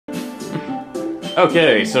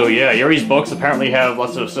Okay, so yeah, Yuri's books apparently have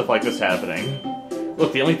lots of stuff like this happening.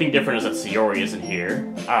 Look, the only thing different is that Sayori isn't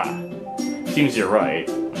here. Ah, seems you're right.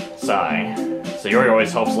 Sigh. Sayori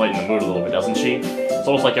always helps lighten the mood a little bit, doesn't she? It's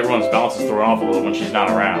almost like everyone's balance is thrown off a little when she's not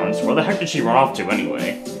around. Where the heck did she run off to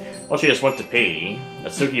anyway? Well, she just went to pee.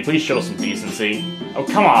 Natsuki, please show some decency. Oh,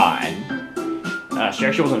 come on! She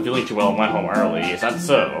actually wasn't feeling too well and went home early. Is that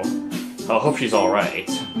so? I hope she's alright.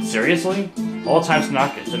 Seriously? All the times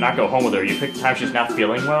to not go home with her, you pick the time she's not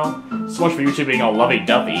feeling well? So much for you two being all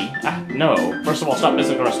lovey-dovey. Ah, no. First of all, stop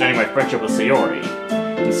misunderstanding my friendship with Sayori.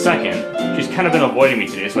 And second, she's kind of been avoiding me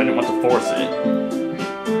today, so I didn't want to force it.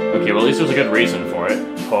 Okay, well at least there's a good reason for it.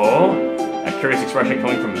 Oh? A curious expression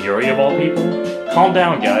coming from Yuri of all people? Calm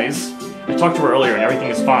down, guys. I talked to her earlier and everything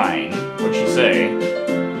is fine. What'd she say?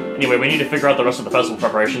 Anyway, we need to figure out the rest of the festival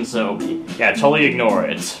preparations, so yeah, totally ignore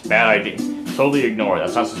it. Bad idea. Totally ignore it.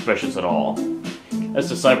 That's not suspicious at all. Let's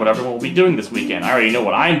decide what everyone will be doing this weekend. I already know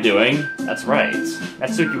what I'm doing. That's right.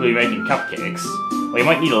 Natsuki will be making cupcakes. Well, you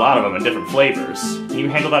might need a lot of them in different flavors. Can you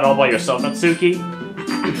handle that all by yourself, Natsuki?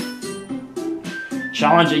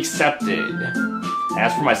 Challenge accepted.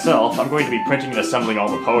 As for myself, I'm going to be printing and assembling all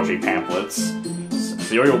the poetry pamphlets.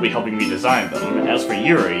 Sayori will be helping me design them. As for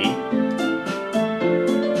Yuri,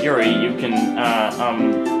 you can,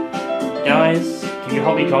 guys, can you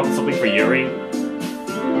help me come up with something for Yuri?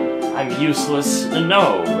 I'm useless.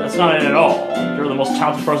 No, that's not it at all. You're the most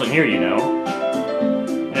talented person here, you know.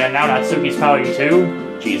 And now Natsuki's pouting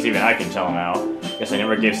too? Geez, even I can tell now. Guess I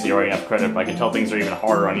never gave Sayori enough credit, but I can tell things are even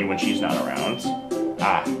harder on you when she's not around.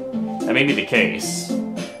 Ah, that may be the case.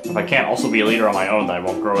 If I can't also be a leader on my own, then I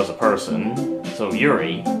won't grow as a person. So,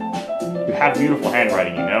 Yuri, you have beautiful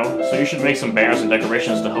handwriting, you know, so you should make some banners and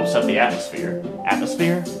decorations to help set the atmosphere.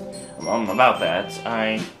 Atmosphere? About that,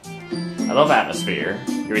 I love atmosphere.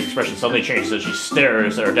 Yuri's expression suddenly changes as she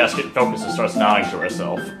stares at her desk and focuses and starts nodding to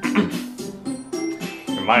herself.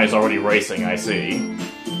 Her mind is already racing, I see.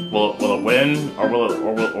 Will it win, or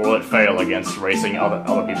will it fail against racing other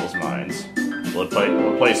people's minds? Will it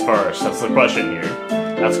place first? That's the question here.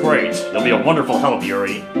 That's great. You'll be a wonderful help,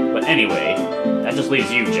 Yuri. But anyway, that just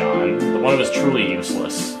leaves you, John, the one who is truly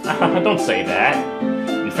useless. Don't say that.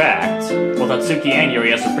 In fact, well, Natsuki and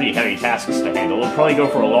Yuri have some pretty heavy tasks to handle. It'll probably go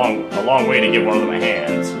for a long way to give one of them a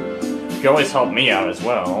hand. You can always help me out as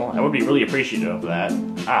well. I would be really appreciative of that.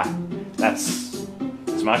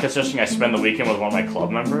 Is Monica suggesting I spend the weekend with one of my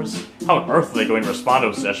club members? How on earth are they going to respond to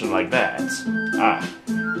a suggestion like that?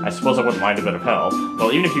 I suppose I wouldn't mind a bit of help.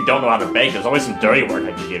 Well, even if you don't know how to bake, there's always some dirty work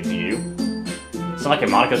I could give to you. It's not like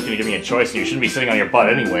Monika's gonna give me a choice and you shouldn't be sitting on your butt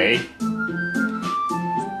anyway.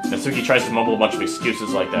 Natsuki tries to mumble a bunch of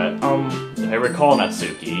excuses like that. If I recall,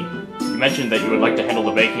 Natsuki, you mentioned that you would like to handle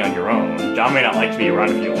the baking on your own. John may not like to be around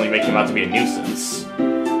if you only make him out to be a nuisance.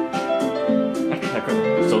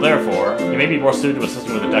 So therefore, you may be more suited to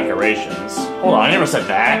assisting with the decorations. Hold on, I never said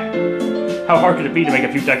that! How hard could it be to make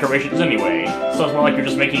a few decorations anyway? Sounds more like you're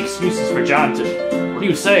just making excuses for John to... What are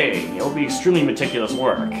you saying? It will be extremely meticulous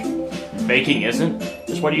work. Baking isn't?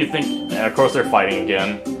 Just what do you think? And of course they're fighting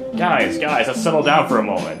again. Guys, let's settle down for a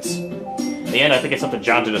moment. In the end, I think it's up to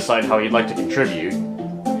John to decide how he'd like to contribute.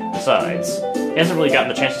 Besides, he hasn't really gotten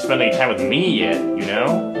the chance to spend any time with me yet, you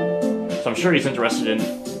know? So I'm sure he's interested in...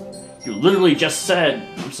 You literally just said...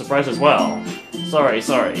 I'm surprised as well. Sorry.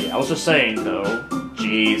 I was just saying, though.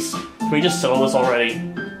 Jeez. Can we just settle this already?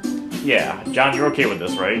 Yeah, John, you're okay with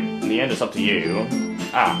this, right? In the end, it's up to you.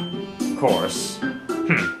 Of course.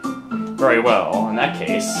 Very well. In that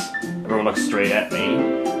case, everyone looks straight at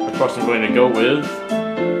me. Of course, I'm going to go with...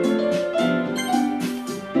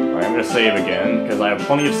 Alright, I'm going to save again, because I have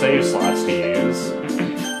plenty of save slots to use.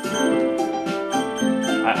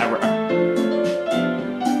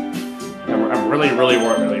 I'm really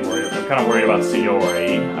worried. I'm kind of worried about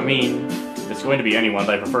Sayori. I mean, it's going to be anyone,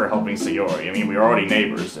 but I prefer helping Sayori. I mean, we are already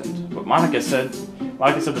neighbors, but Monica said that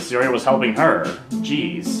Sayori was helping her.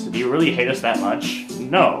 Jeez, do you really hate us that much?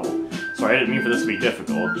 No. Sorry, I didn't mean for this to be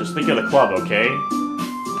difficult. Just think of the club, okay?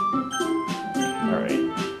 Alright.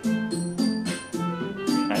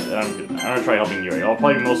 I'm gonna try helping Yuri. I'll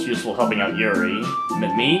probably be most useful helping out Yuri.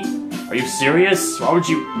 Me? Are you serious? Why would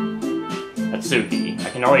you... Natsuki, I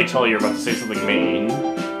can already tell you're about to say something mean.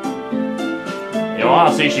 You know,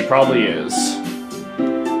 honestly, she probably is.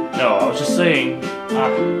 No, I was just saying...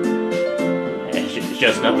 She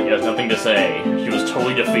has nothing to say. She was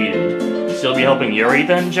totally defeated. Still be helping Yuri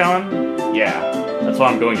then, John? Yeah, that's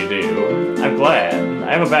what I'm going to do. I'm glad.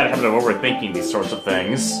 I have a bad habit of overthinking these sorts of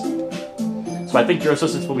things. So I think your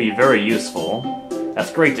assistance will be very useful.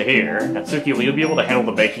 That's great to hear. Natsuki, will you be able to handle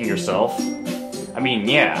the baking yourself? I mean,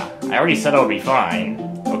 yeah. I already said I would be fine.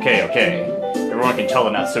 Okay. Everyone can tell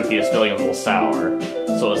that Natsuki is feeling a little sour.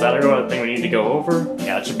 So is that everyone thing we need to go over?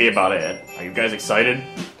 Yeah, that should be about it. Are you guys excited?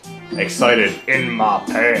 Excited in my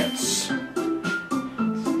pants.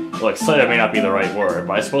 Well, excited may not be the right word,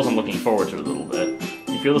 but I suppose I'm looking forward to it a little bit.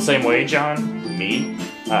 You feel the same way, John? Me?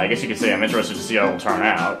 I guess you could say I'm interested to see how it will turn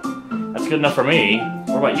out. That's good enough for me.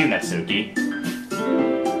 What about you, Natsuki?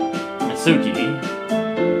 Natsuki?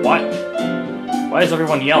 What? Why is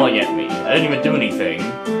everyone yelling at me? I didn't even do anything.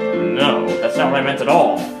 No, that's not what I meant at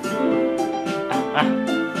all.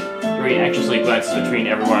 Yuri anxiously glances between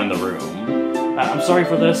everyone in the room. I'm sorry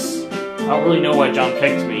for this. I don't really know why John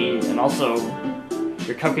picked me, and also,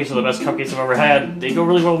 your cupcakes are the best cupcakes I've ever had. They go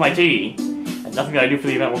really well with my tea. And nothing that I do for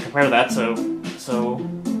the event will compare to that, so...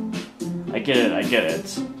 I get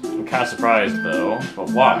it. I'm kinda surprised, though. But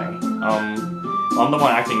why? I'm the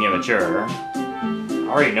one acting immature. I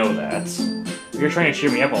already know that. You're trying to cheer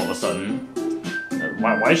me up all of a sudden.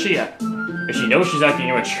 Why is she... If she knows she's acting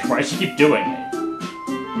immature, why does she keep doing it?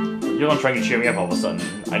 You're the one trying to cheer me up all of a sudden.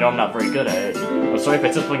 I know I'm not very good at it. I'm sorry if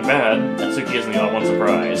I said something bad. Natsuki isn't the only one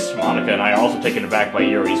surprised. Monica and I are also taken aback by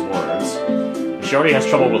Yuri's words. If she already has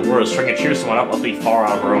trouble with words, trying to cheer someone up must be far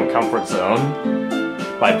out of her own comfort zone.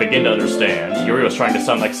 But I begin to understand. Yuri was trying to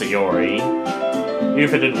sound like Sayori. Even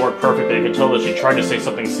if it didn't work perfectly, I could tell that she tried to say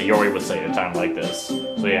something Sayori would say at a time like this.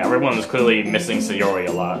 So yeah, everyone is clearly missing Sayori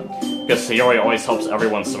a lot. Because Sayori always helps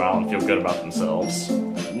everyone smile and feel good about themselves.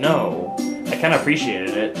 No, I kinda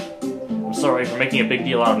appreciated it. I'm sorry for making a big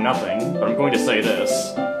deal out of nothing, but I'm going to say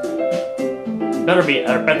this. I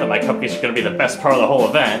bet that my cupcakes are going to be the best part of the whole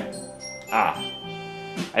event.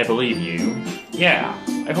 I believe you. Yeah,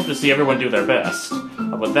 I hope to see everyone do their best.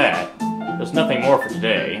 But with that, there's nothing more for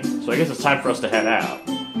today, so I guess it's time for us to head out.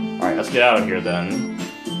 Alright, let's get out of here then.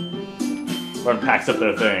 Everyone packs up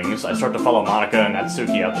their things. I start to follow Monica and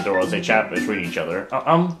Natsuki out the door as they chat between each other.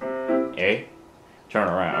 Turn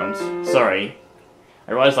around. Sorry.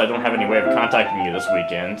 I realize I don't have any way of contacting you this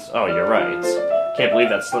weekend. Oh, you're right. Can't believe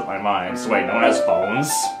that slipped my mind. So wait, no one has phones?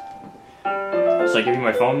 Should I give you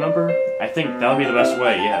my phone number? I think that would be the best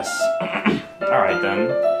way, yes. Alright then.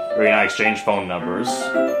 Yuri and I exchange phone numbers.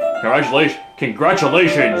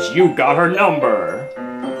 Congratulations! You got her number!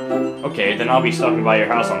 Okay, then I'll be stopping by your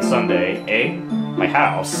house on Sunday. Eh? My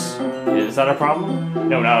house? Is that a problem?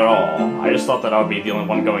 No, not at all. I just thought that I would be the only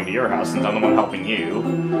one going to your house since I'm the one helping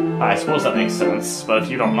you. I suppose that makes sense, but if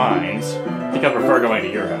you don't mind, I think I prefer going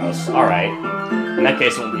to your house. Alright. In that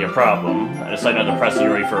case, it won't be a problem. I decided not to press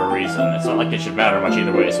Yuri for a reason. It's not like it should matter much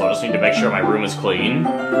either way, so I just need to make sure my room is clean.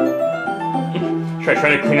 Should I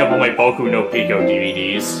try to clean up all my Boku no Pico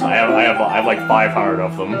DVDs? I have like 500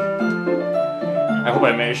 of them. I hope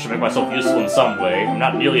I managed to make myself useful in some way. I'm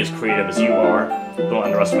not nearly as creative as you are. Don't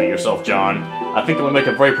underestimate yourself, John. I think that we'll make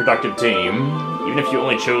a very productive team. Even if you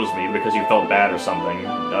only chose me because you felt bad or something.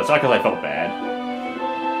 No, it's not because I felt bad.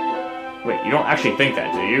 Wait, you don't actually think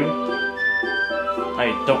that, do you?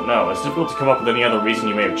 I don't know. It's difficult to come up with any other reason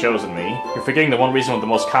you may have chosen me. You're forgetting the one reason with the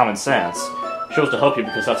most common sense. I chose to help you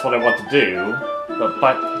because that's what I want to do.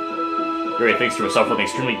 But... Yuri thinks to herself with an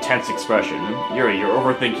extremely tense expression. Yuri, you're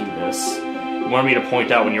overthinking this. You wanted me to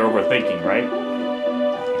point out when you're overthinking, right?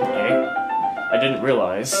 Okay. I didn't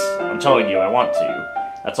realize. I'm telling you, I want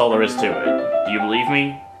to. That's all there is to it. Do you believe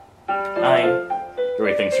me?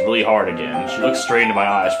 Yuri thinks really hard again. She looks straight into my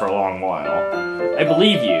eyes for a long while. I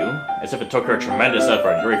believe you. As if it took her a tremendous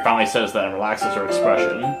effort, Yuri finally says that and relaxes her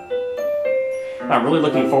expression. I'm really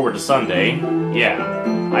looking forward to Sunday. Yeah,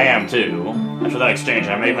 I am too. After that exchange,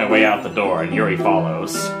 I made my way out the door, and Yuri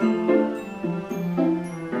follows.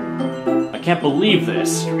 I can't believe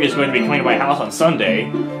this. Yuri is going to be coming to my house on Sunday,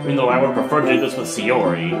 even though I would prefer to do this with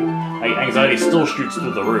Sayori. My anxiety still shoots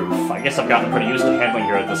through the roof. I guess I've gotten pretty used to handling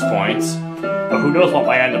her at this point. But who knows what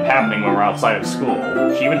might end up happening when we're outside of school.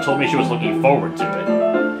 She even told me she was looking forward to it.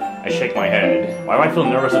 I shake my head. Why do I feel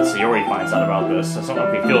nervous that Sayori finds out about this? It's not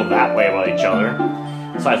like we feel that way about each other.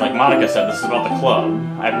 Besides, like Monica said, this is about the club.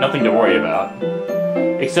 I have nothing to worry about.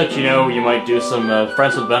 Except, you know, you might do some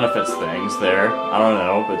friends with benefits things there. I don't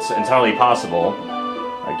know, but it's entirely possible.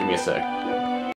 Alright, give me a sec.